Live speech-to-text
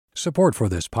Support for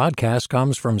this podcast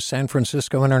comes from San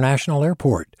Francisco International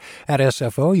Airport. At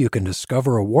SFO, you can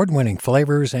discover award-winning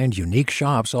flavors and unique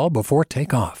shops all before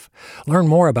takeoff. Learn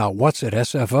more about what's at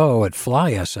SFO at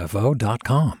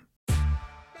flysfo.com.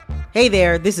 Hey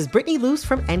there, this is Brittany Luce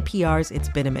from NPR's It's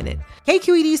Been a Minute.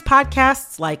 KQED's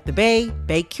podcasts like The Bay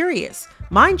Curious,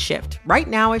 Mindshift, Right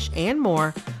Nowish, and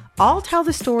more all tell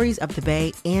the stories of the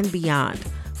Bay and beyond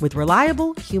with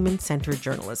reliable, human-centered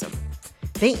journalism.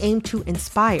 They aim to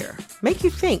inspire, make you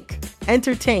think,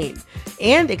 entertain,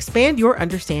 and expand your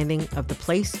understanding of the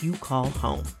place you call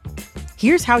home.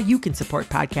 Here's how you can support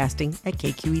podcasting at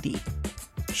KQED.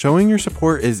 Showing your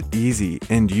support is easy,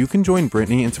 and you can join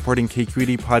Brittany in supporting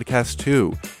KQED Podcast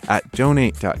too at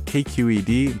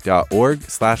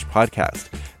donate.kqed.org/podcast.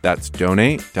 That's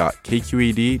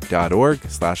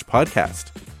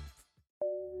donate.kqed.org/podcast.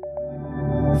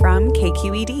 From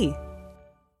KQED.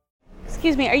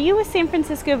 Excuse me, are you a San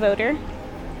Francisco voter?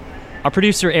 Our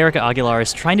producer, Erica Aguilar,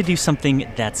 is trying to do something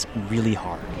that's really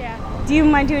hard. Yeah. Do you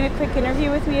mind doing a quick interview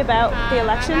with me about the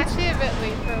election? I'm actually a bit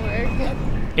late for work.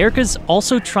 Erica's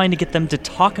also trying to get them to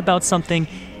talk about something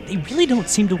they really don't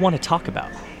seem to want to talk about.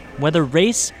 Whether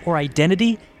race or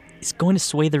identity is going to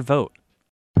sway their vote.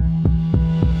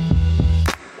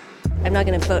 I'm not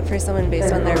going to vote for someone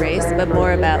based on their race, but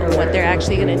more about what they're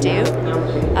actually going to do.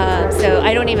 So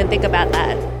I don't even think about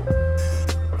that.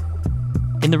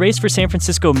 In the race for San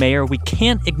Francisco mayor, we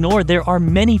can't ignore there are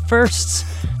many firsts.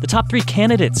 The top three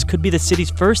candidates could be the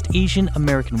city's first Asian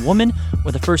American woman,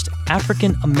 or the first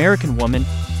African American woman,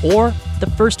 or the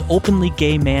first openly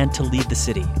gay man to lead the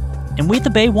city. And we at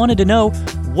the Bay wanted to know,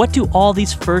 what do all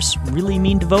these firsts really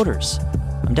mean to voters?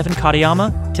 I'm Devin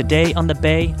Katayama. Today on the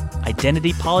Bay,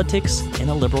 identity politics in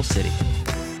a liberal city.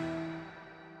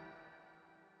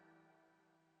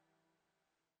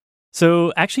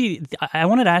 So actually, I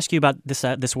wanted to ask you about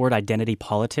this word identity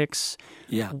politics.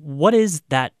 Yeah. What does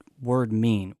that word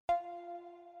mean?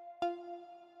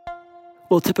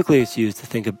 Well, typically it's used to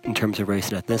think in terms of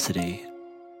race and ethnicity.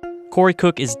 Corey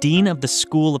Cook is Dean of the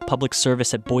School of Public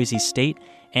Service at Boise State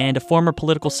and a former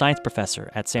political science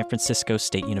professor at San Francisco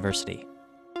State University.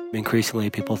 Increasingly,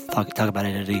 people talk about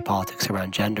identity politics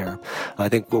around gender. I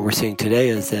think what we're seeing today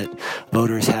is that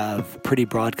voters have pretty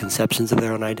broad conceptions of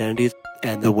their own identities,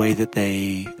 and the way that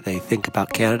they think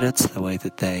about candidates, the way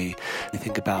that they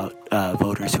think about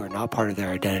voters who are not part of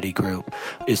their identity group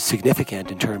is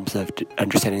significant in terms of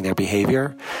understanding their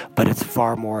behavior, but it's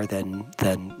far more than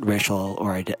racial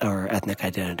or ethnic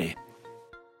identity.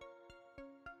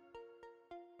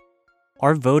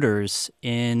 Are voters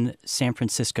in San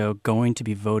Francisco going to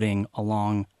be voting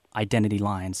along identity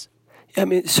lines? Yeah, I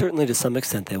mean, certainly to some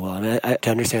extent they will. I mean, to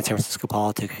understand San Francisco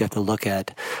politics, you have to look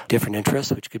at different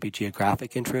interests, which could be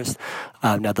geographic interests.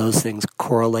 Now, those things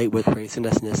correlate with race and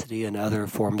ethnicity and other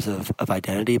forms of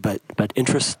identity, but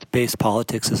interest-based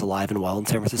politics is alive and well in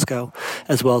San Francisco,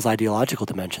 as well as ideological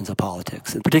dimensions of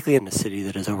politics. And particularly in a city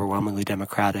that is overwhelmingly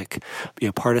Democratic,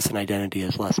 partisan identity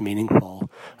is less meaningful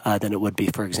than it would be,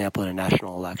 for example, in a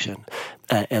national election.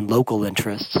 And local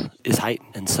interests is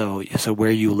heightened. And so where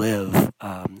you live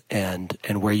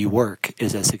and where you work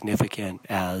is as significant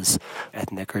as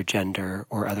ethnic or gender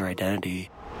or other identity.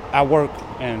 I work,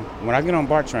 and when I get on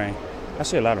BART train, I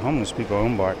see a lot of homeless people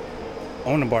on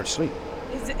the BART sleep.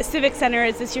 Civic Center,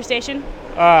 is this your station?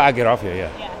 I get off here,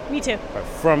 yeah. Yeah, me too.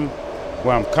 From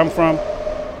where I'm come from,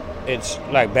 it's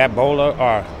like Babola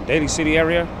or Daly City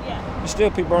area. Yeah. There's still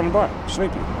people on the BART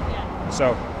sleeping. Yeah.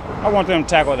 So I want them to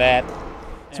tackle that.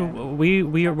 So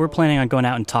we're planning on going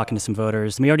out and talking to some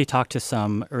voters. We already talked to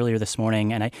some earlier this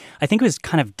morning, and I think it was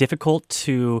kind of difficult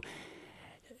to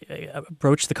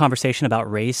broach the conversation about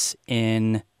race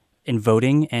in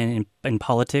voting and in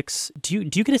politics. Do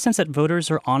you get a sense that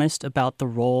voters are honest about the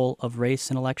role of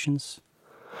race in elections?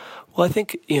 Well, I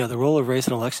think, the role of race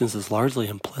in elections is largely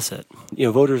implicit.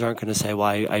 Voters aren't going to say,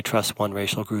 well, I trust one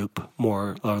racial group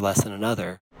more or less than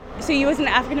another. So you as an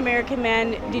African-American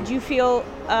man, did you feel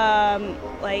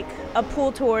like a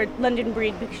pull toward London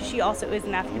Breed because she also is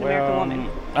an African-American woman?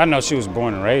 I know she was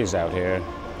born and raised out here.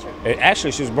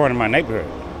 Actually, she was born in my neighborhood.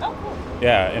 Oh, cool.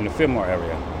 Yeah, in the Fillmore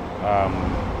area.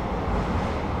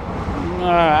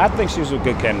 I think she was a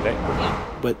good candidate.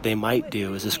 What they might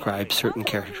do is ascribe certain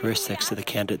characteristics to the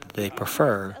candidate that they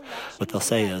prefer. What they'll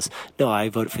say is, no, I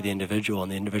vote for the individual,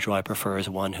 and the individual I prefer is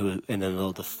one who, and then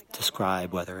they'll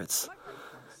describe whether it's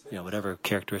whatever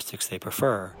characteristics they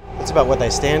prefer. It's about what they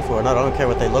stand for. I don't care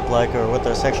what they look like or what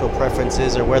their sexual preference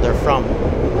is or where they're from.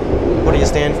 What do you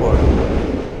stand for?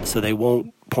 So they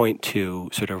won't point to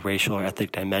sort of racial or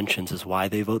ethnic dimensions as why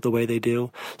they vote the way they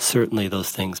do. Certainly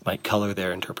those things might color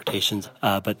their interpretations,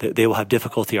 but they will have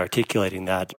difficulty articulating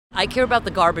that. I care about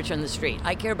the garbage on the street.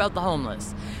 I care about the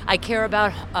homeless. I care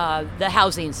about the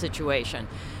housing situation.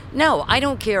 No, I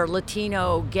don't care,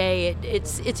 Latino, gay,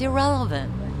 it's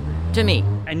irrelevant to me.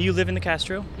 And you live in the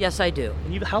Castro? Yes, I do.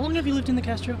 And how long have you lived in the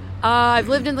Castro? I've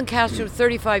lived in the Castro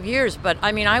 35 years, but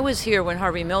I mean, I was here when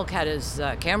Harvey Milk had his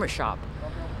camera shop.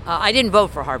 I didn't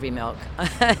vote for Harvey Milk.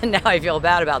 Now I feel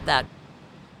bad about that.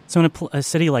 So in a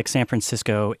city like San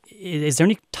Francisco, is there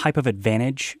any type of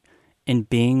advantage in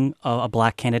being a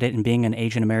black candidate and being an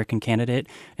Asian American candidate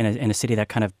in a city that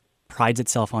kind of prides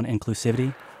itself on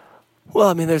inclusivity? Well,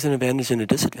 I mean, there's an advantage and a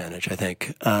disadvantage, I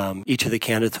think. Each of the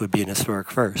candidates would be an historic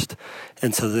first.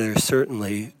 And so there's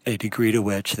certainly a degree to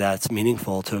which that's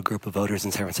meaningful to a group of voters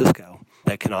in San Francisco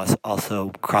that can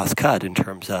also cross-cut in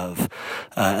terms of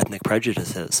ethnic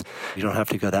prejudices. You don't have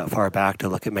to go that far back to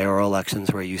look at mayoral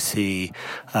elections where you see,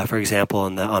 for example,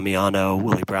 in the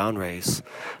Amiano-Willie Brown race,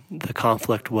 the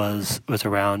conflict was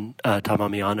around Tom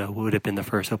Amiano, who would have been the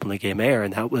first openly gay mayor,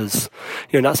 and that was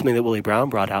not something that Willie Brown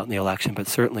brought out in the election, but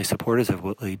certainly supporters of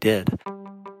Willie did.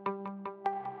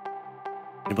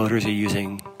 And voters are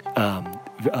using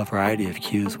a variety of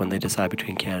cues when they decide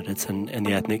between candidates, and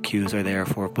the ethnic cues are there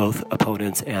for both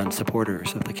opponents and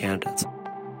supporters of the candidates.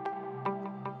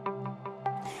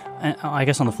 I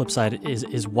guess on the flip side,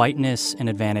 is whiteness an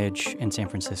advantage in San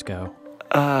Francisco?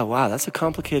 Wow, that's a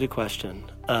complicated question.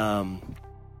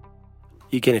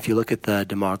 Again, if you look at the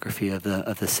demography of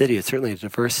the city, it's certainly a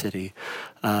diverse city,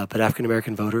 but African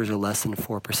American voters are less than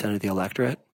 4% of the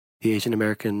electorate. The Asian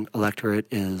American electorate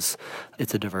it's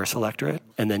a diverse electorate,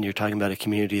 and then you're talking about a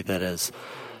community that is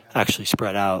actually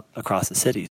spread out across the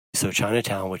city. So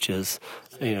Chinatown, which is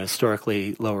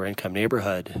historically lower income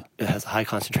neighborhood, it has a high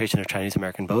concentration of Chinese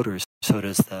American voters. So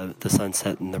does the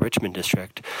Sunset and the Richmond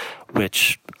district,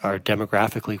 which are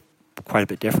demographically quite a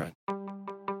bit different.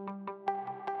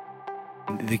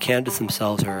 The candidates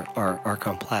themselves are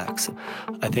complex.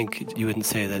 I think you wouldn't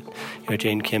say that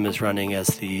Jane Kim is running as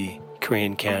the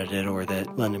Korean candidate or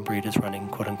that London Breed is running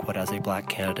quote unquote as a black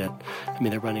candidate. I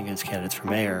mean, they're running as candidates for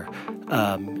mayor.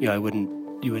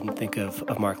 You wouldn't think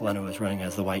of Mark Leno as running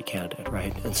as the white candidate,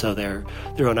 right? And so their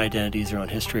own identities, their own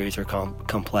histories are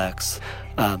complex.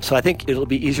 So I think it'll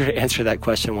be easier to answer that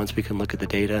question once we can look at the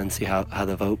data and see how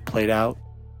the vote played out.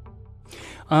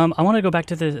 I want to go back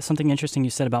to something interesting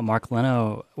you said about Mark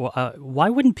Leno. Why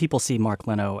wouldn't people see Mark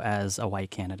Leno as a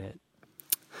white candidate?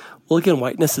 Well, again,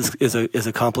 whiteness is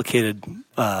a complicated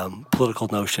political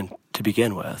notion to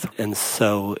begin with. And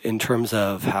so in terms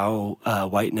of how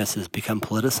whiteness has become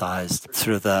politicized,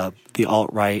 sort of the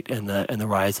alt-right and the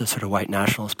rise of sort of white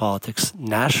nationalist politics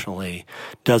nationally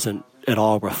doesn't at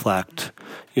all reflect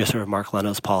sort of Mark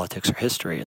Leno's politics or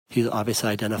history. He's obviously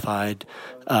identified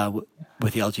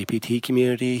with the LGBT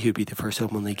community. He would be the first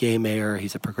openly gay mayor.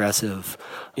 He's a progressive.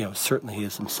 Certainly he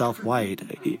is himself white.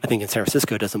 I think in San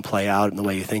Francisco it doesn't play out in the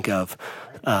way you think of,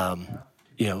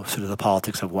 sort of the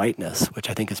politics of whiteness, which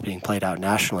I think is being played out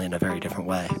nationally in a very different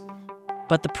way.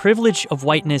 But the privilege of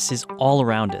whiteness is all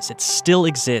around us. It still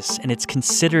exists, and it's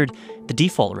considered the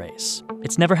default race.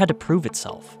 It's never had to prove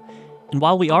itself. And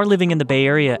while we are living in the Bay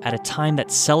Area at a time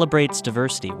that celebrates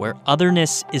diversity, where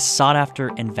otherness is sought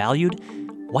after and valued,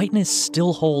 whiteness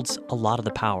still holds a lot of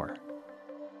the power.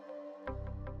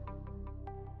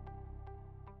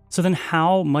 So then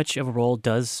how much of a role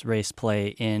does race play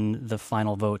in the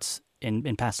final votes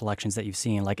in past elections that you've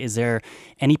seen? Like, is there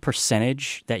any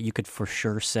percentage that you could for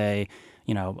sure say,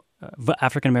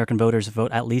 African-American voters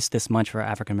vote at least this much for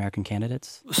African-American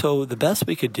candidates? So the best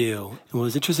we could do, and what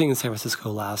was interesting in San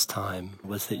Francisco last time,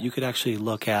 was that you could actually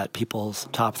look at people's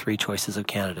top 3 choices of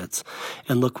candidates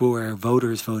and look where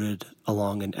voters voted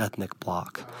along an ethnic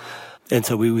block. And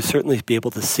so we would certainly be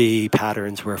able to see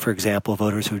patterns where, for example,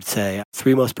 voters would say,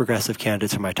 3 most progressive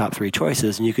candidates are my top 3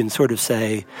 choices. And you can sort of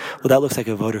say, well, that looks like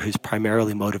a voter who's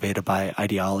primarily motivated by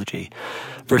ideology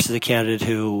versus a candidate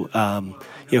who,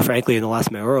 frankly, in the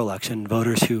last mayoral election,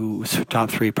 voters whose top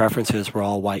 3 preferences were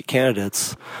all white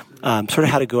candidates sort of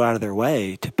had to go out of their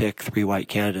way to pick 3 white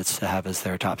candidates to have as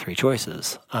their top 3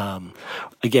 choices.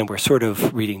 Again, we're sort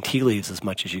of reading tea leaves as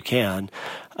much as you can.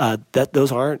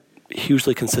 Those aren't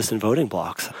hugely consistent voting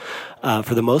blocks.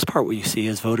 For the most part, what you see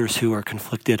is voters who are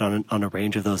conflicted on a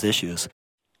range of those issues.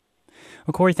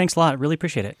 Well, Corey, thanks a lot. Really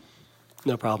appreciate it.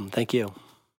 No problem. Thank you.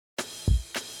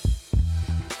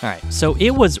 All right, so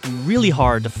it was really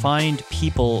hard to find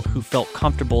people who felt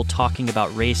comfortable talking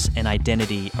about race and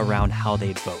identity around how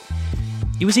they'd vote.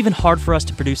 It was even hard for us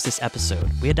to produce this episode.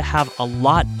 We had to have a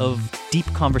lot of deep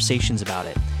conversations about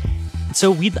it.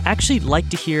 So we'd actually like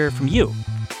to hear from you.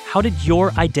 How did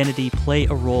your identity play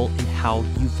a role in how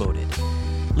you voted?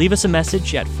 Leave us a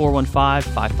message at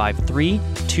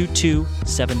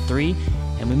 415-553-2273,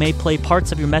 and we may play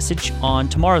parts of your message on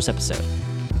tomorrow's episode.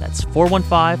 That's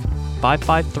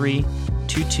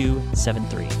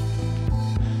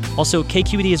 415-553-2273. Also,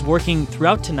 KQED is working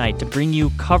throughout tonight to bring you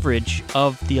coverage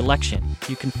of the election.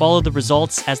 You can follow the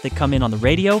results as they come in on the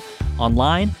radio,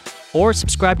 online, or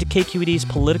subscribe to KQED's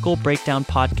Political Breakdown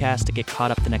podcast to get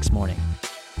caught up the next morning.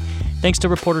 Thanks to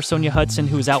reporter Sonia Hudson,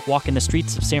 who is out walking the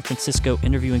streets of San Francisco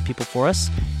interviewing people for us.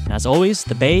 And as always,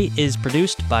 The Bay is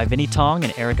produced by Vinny Tong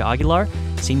and Erica Aguilar.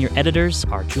 Senior editors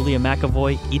are Julia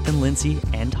McAvoy, Ethan Lindsay,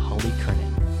 and Holly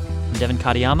Kernan. I'm Devin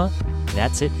Katayama.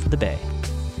 That's it for The Bay.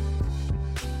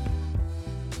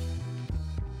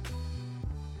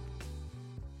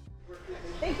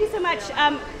 Thank you so much.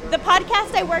 The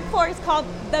podcast I work for is called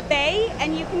The Bay,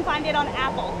 and you can find it on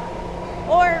Apple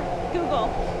or Google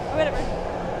or whatever.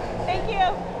 Thank you.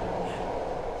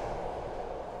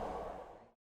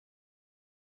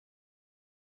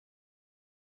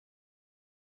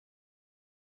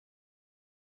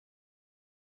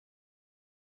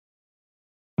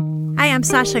 Hi, I'm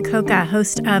Sasha Koka,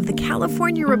 host of the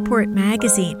California Report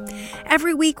magazine.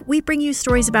 Every week, we bring you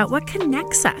stories about what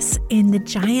connects us in the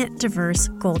giant, diverse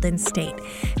Golden State.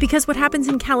 Because what happens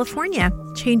in California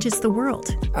changes the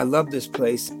world. I love this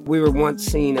place. We were once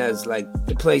seen as like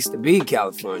the place to be,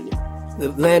 California. The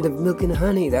land of milk and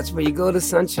honey. That's where you go to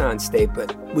Sunshine State,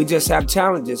 but we just have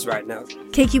challenges right now.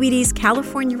 KQED's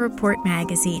California Report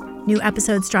magazine. New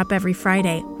episodes drop every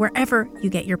Friday, wherever you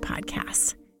get your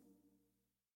podcasts.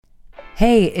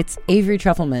 Hey, it's Avery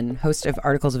Trufelman, host of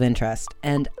Articles of Interest,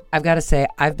 and I've got to say,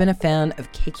 I've been a fan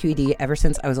of KQED ever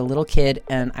since I was a little kid,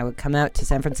 and I would come out to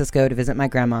San Francisco to visit my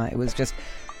grandma. It was just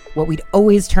what we'd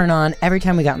always turn on every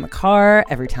time we got in the car,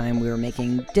 every time we were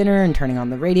making dinner and turning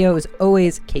on the radio. It was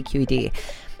always KQED.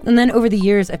 And then over the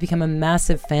years, I've become a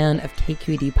massive fan of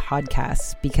KQED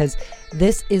podcasts because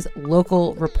this is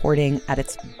local reporting at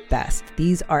its best.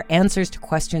 These are answers to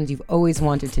questions you've always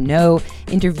wanted to know,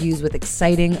 interviews with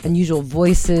exciting, unusual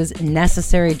voices,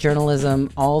 necessary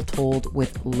journalism, all told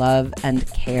with love and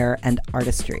care and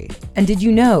artistry. And did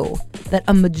you know that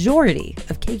a majority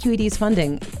of KQED's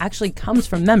funding actually comes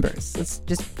from members? It's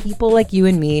just people like you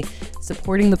and me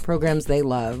supporting the programs they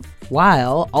love,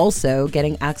 while also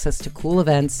getting access to cool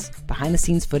events,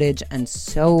 behind-the-scenes footage, and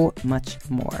so much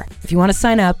more. If you want to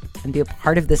sign up and be a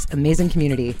part of this amazing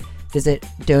community, visit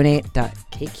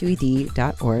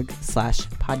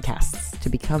donate.kqed.org/podcasts to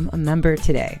become a member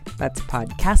today. That's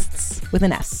podcasts with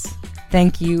an S.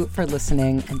 Thank you for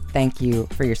listening, and thank you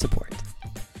for your support.